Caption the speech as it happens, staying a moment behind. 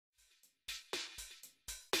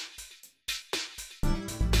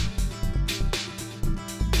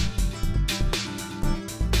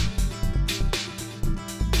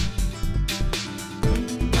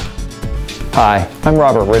Hi, I'm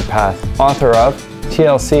Robert Ridpath, author of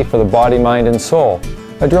TLC for the Body, Mind, and Soul,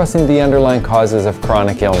 addressing the underlying causes of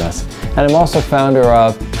chronic illness. And I'm also founder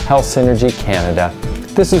of Health Synergy Canada.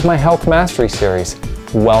 This is my Health Mastery series.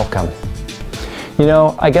 Welcome. You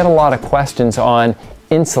know, I get a lot of questions on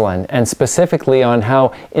insulin, and specifically on how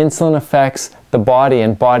insulin affects the body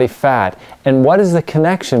and body fat, and what is the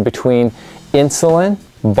connection between insulin,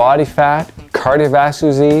 body fat,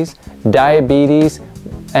 cardiovascular disease, diabetes,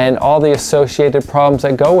 and all the associated problems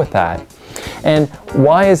that go with that. And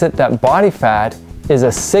why is it that body fat is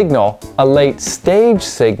a signal, a late stage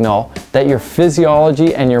signal, that your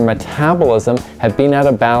physiology and your metabolism have been out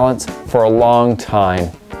of balance for a long time?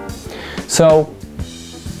 So,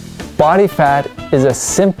 body fat is a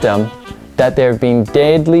symptom that there have been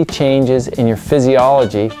deadly changes in your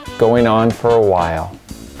physiology going on for a while.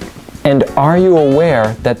 And are you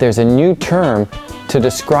aware that there's a new term to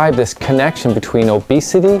describe this connection between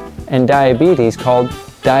obesity and diabetes called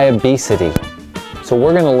diabesity? So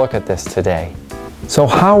we're going to look at this today. So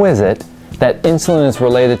how is it that insulin is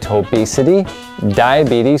related to obesity,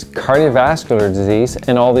 diabetes, cardiovascular disease,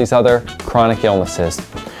 and all these other chronic illnesses?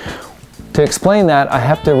 To explain that, I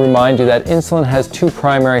have to remind you that insulin has two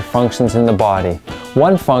primary functions in the body.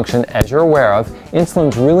 One function, as you're aware of, insulin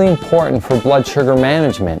is really important for blood sugar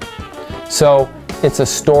management. So it's a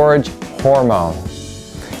storage hormone.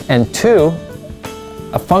 And two,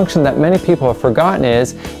 a function that many people have forgotten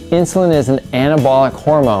is insulin is an anabolic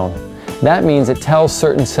hormone. That means it tells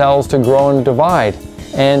certain cells to grow and divide,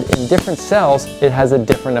 and in different cells it has a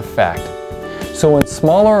different effect. So in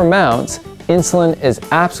smaller amounts, insulin is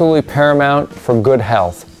absolutely paramount for good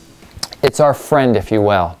health. It's our friend, if you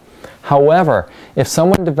will. However, if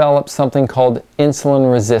someone develops something called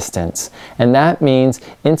insulin resistance, and that means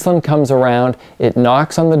insulin comes around, it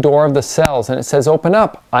knocks on the door of the cells and it says, open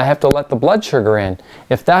up, I have to let the blood sugar in.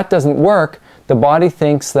 If that doesn't work, the body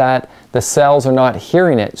thinks that the cells are not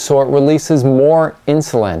hearing it, so it releases more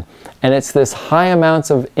insulin. And it's this high amounts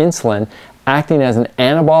of insulin acting as an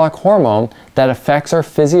anabolic hormone that affects our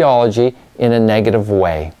physiology in a negative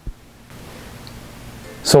way.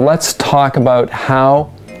 So let's talk about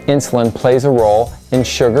how insulin plays a role in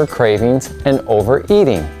sugar cravings and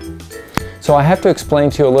overeating. So I have to explain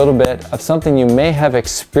to you a little bit of something you may have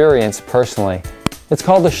experienced personally. It's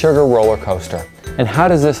called the sugar roller coaster. And how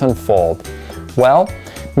does this unfold? Well,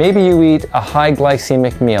 maybe you eat a high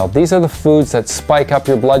glycemic meal. These are the foods that spike up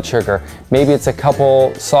your blood sugar. Maybe it's a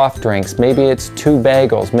couple soft drinks, maybe it's 2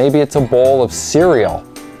 bagels, maybe it's a bowl of cereal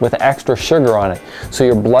with extra sugar on it. So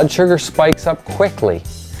your blood sugar spikes up quickly.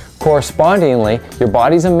 Correspondingly, your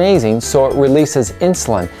body's amazing, so it releases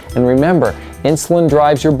insulin. And remember, insulin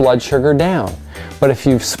drives your blood sugar down. But if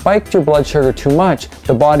you've spiked your blood sugar too much,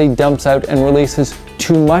 the body dumps out and releases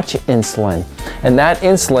too much insulin. And that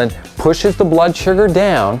insulin pushes the blood sugar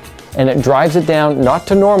down, and it drives it down not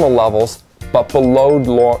to normal levels, but below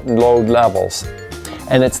low levels.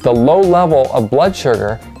 And it's the low level of blood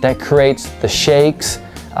sugar that creates the shakes,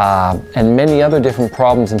 and many other different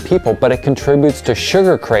problems in people, but it contributes to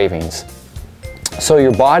sugar cravings. So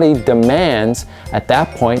your body demands at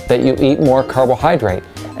that point that you eat more carbohydrate,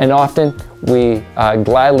 and often we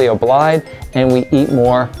gladly oblige and we eat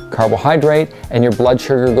more carbohydrate, and your blood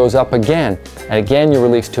sugar goes up again, and again you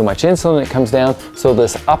release too much insulin, it comes down. So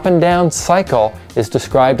this up and down cycle is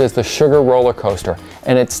described as the sugar roller coaster,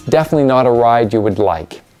 and it's definitely not a ride you would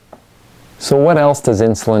like. So what else does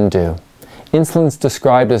insulin do? Insulin is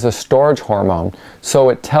described as a storage hormone, so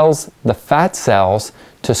it tells the fat cells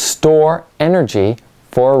to store energy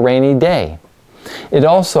for a rainy day. It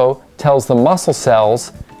also tells the muscle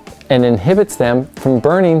cells and inhibits them from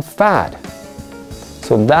burning fat.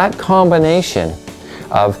 So that combination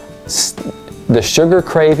of the sugar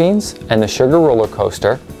cravings and the sugar roller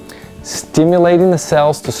coaster, stimulating the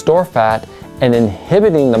cells to store fat and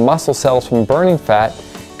inhibiting the muscle cells from burning fat,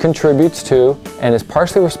 contributes to and is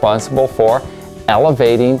partially responsible for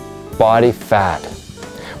elevating body fat.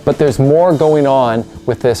 But there's more going on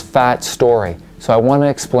with this fat story, so I want to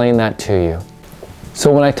explain that to you.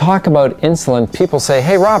 So when I talk about insulin, people say,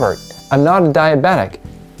 hey Robert, I'm not a diabetic.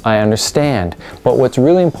 I understand, but what's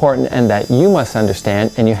really important and that you must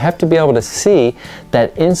understand, and you have to be able to see,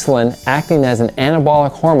 that insulin acting as an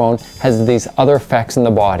anabolic hormone has these other effects in the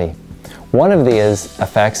body. One of these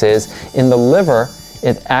effects is in the liver.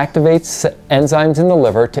 It activates enzymes in the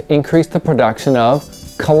liver to increase the production of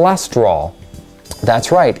cholesterol.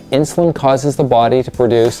 That's right, insulin causes the body to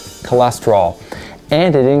produce cholesterol,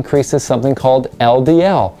 and it increases something called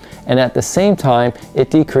LDL, and at the same time it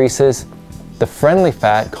decreases the friendly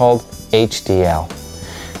fat called HDL.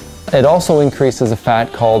 It also increases a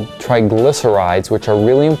fat called triglycerides, which are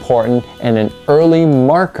really important and an early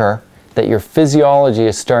marker that your physiology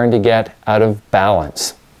is starting to get out of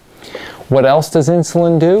balance. What else does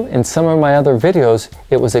insulin do? In some of my other videos,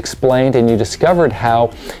 it was explained and you discovered how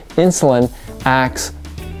insulin acts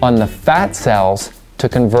on the fat cells to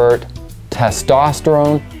convert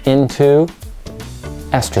testosterone into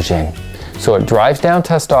estrogen. So it drives down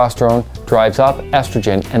testosterone, drives up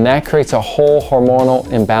estrogen, and that creates a whole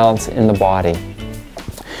hormonal imbalance in the body.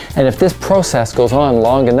 And if this process goes on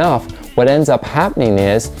long enough, what ends up happening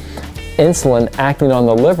is insulin acting on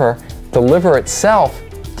the liver itself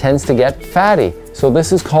tends to get fatty. So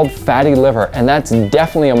this is called fatty liver, and that's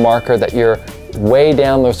definitely a marker that you're way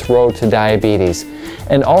down this road to diabetes.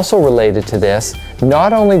 And also related to this,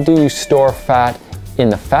 not only do you store fat in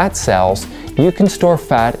the fat cells, you can store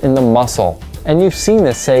fat in the muscle. And you've seen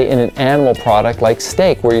this, say, in an animal product like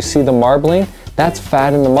steak, where you see the marbling, that's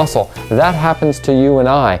fat in the muscle. That happens to you and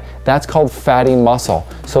I. That's called fatty muscle.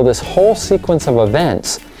 So this whole sequence of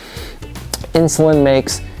events, insulin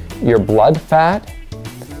makes your blood fat,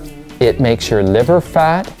 it makes your liver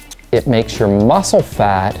fat, it makes your muscle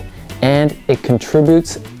fat, and it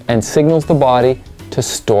contributes and signals the body to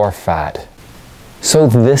store fat. So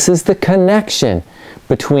this is the connection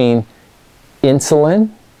between insulin,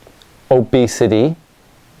 obesity,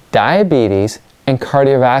 diabetes, and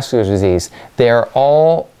cardiovascular disease. They are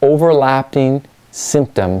all overlapping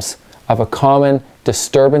symptoms of a common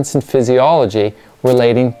disturbance in physiology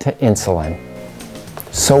relating to insulin.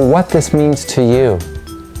 So what this means to you?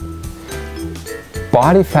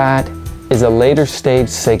 Body fat is a later stage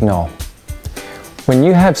signal. When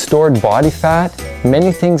you have stored body fat,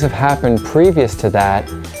 many things have happened previous to that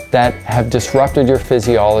that have disrupted your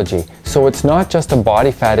physiology. So it's not just a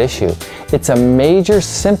body fat issue. It's a major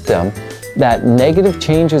symptom that negative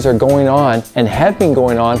changes are going on and have been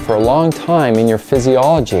going on for a long time in your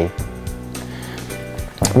physiology.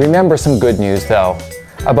 Remember some good news though.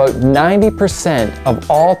 About 90% of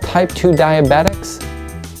all type 2 diabetics,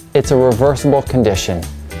 it's a reversible condition.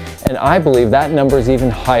 And I believe that number is even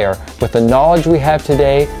higher with the knowledge we have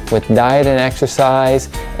today with diet and exercise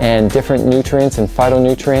and different nutrients and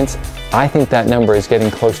phytonutrients. I think that number is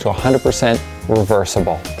getting close to 100%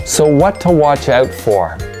 reversible. So what to watch out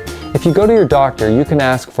for? If you go to your doctor, you can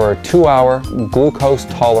ask for a 2-hour glucose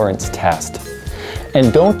tolerance test.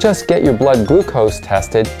 And don't just get your blood glucose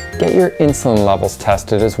tested, get your insulin levels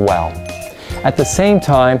tested as well. At the same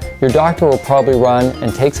time, your doctor will probably run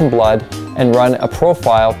and take some blood and run a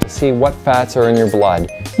profile to see what fats are in your blood.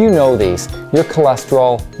 You know these: your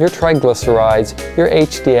cholesterol, your triglycerides, your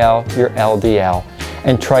HDL, your LDL.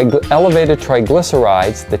 And elevated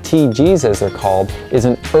triglycerides, the TGs as they're called, is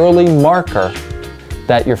an early marker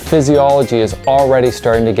that your physiology is already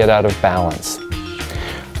starting to get out of balance.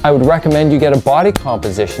 I would recommend you get a body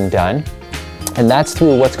composition done, and that's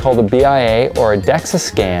through what's called a BIA or a DEXA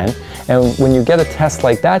scan. And when you get a test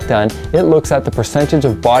like that done, it looks at the percentage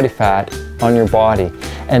of body fat on your body.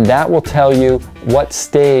 And that will tell you what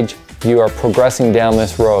stage you are progressing down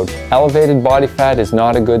this road. Elevated body fat is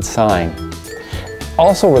not a good sign.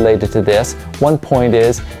 Also related to this, one point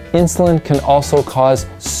is insulin can also cause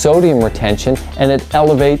sodium retention, and it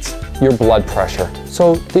elevates your blood pressure.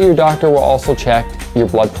 So your doctor will also check your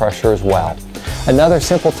blood pressure as well. Another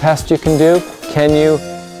simple test you can do: can you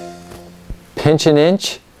pinch an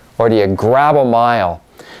inch or do you grab a mile?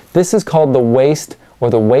 This is called the waist or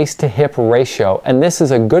the waist to hip ratio, and this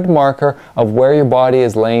is a good marker of where your body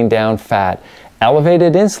is laying down fat.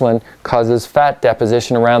 Elevated insulin causes fat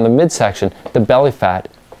deposition around the midsection, the belly fat.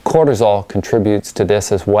 Cortisol contributes to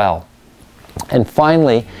this as well. And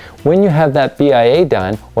finally, when you have that BIA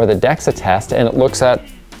done, or the DEXA test, and it looks at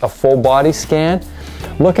a full body scan,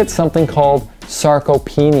 look at something called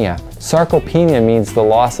sarcopenia. Sarcopenia means the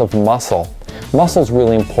loss of muscle. Muscle is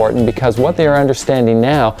really important because what they are understanding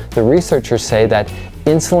now, the researchers say that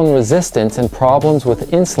insulin resistance and problems with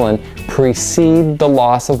insulin precede the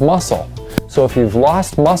loss of muscle. So if you've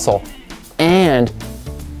lost muscle and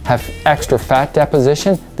have extra fat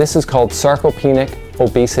deposition, this is called sarcopenic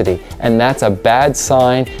obesity, and that's a bad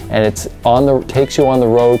sign, and it's takes you on the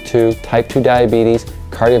road to type 2 diabetes,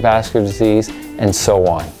 cardiovascular disease, and so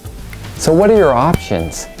on. So what are your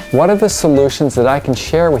options? What are the solutions that I can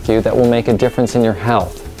share with you that will make a difference in your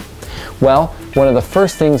health? Well, one of the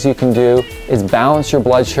first things you can do is balance your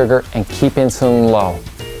blood sugar and keep insulin low.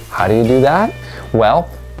 How do you do that? Well,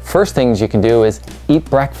 first things you can do is eat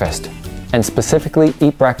breakfast, and specifically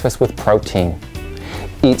eat breakfast with protein.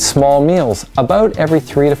 Eat small meals about every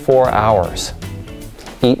 3 to 4 hours.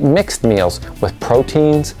 Eat mixed meals with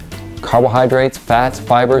proteins, carbohydrates, fats,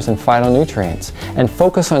 fibers, and phytonutrients. And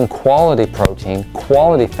focus on quality protein,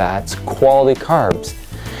 quality fats, quality carbs.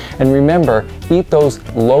 And remember, eat those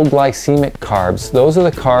low glycemic carbs. Those are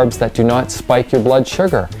the carbs that do not spike your blood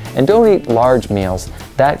sugar. And don't eat large meals.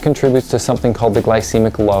 That contributes to something called the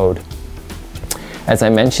glycemic load. As I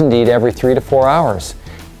mentioned, eat every 3 to 4 hours.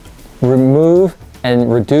 Remove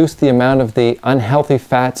and reduce the amount of the unhealthy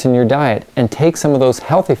fats in your diet and take some of those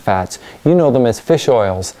healthy fats. You know them as fish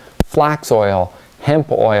oils, flax oil,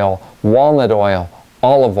 hemp oil, walnut oil,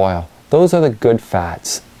 olive oil. Those are the good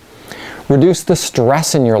fats. Reduce the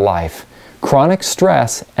stress in your life. Chronic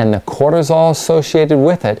stress and the cortisol associated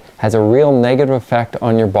with it has a real negative effect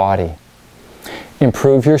on your body.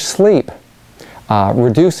 Improve your sleep.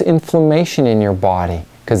 Reduce inflammation in your body,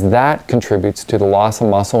 because that contributes to the loss of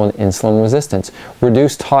muscle and insulin resistance.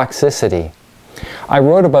 Reduce toxicity. I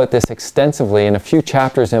wrote about this extensively in a few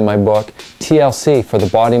chapters in my book, TLC for the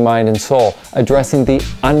Body, Mind, and Soul, addressing the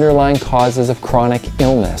underlying causes of chronic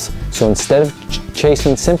illness. So instead of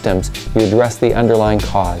chasing symptoms, you address the underlying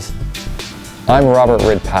cause. I'm Robert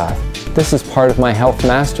Ridpath. This is part of my Health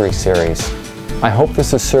Mastery series. I hope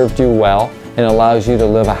this has served you well and allows you to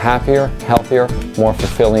live a happier, healthier, more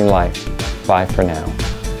fulfilling life. Bye for now.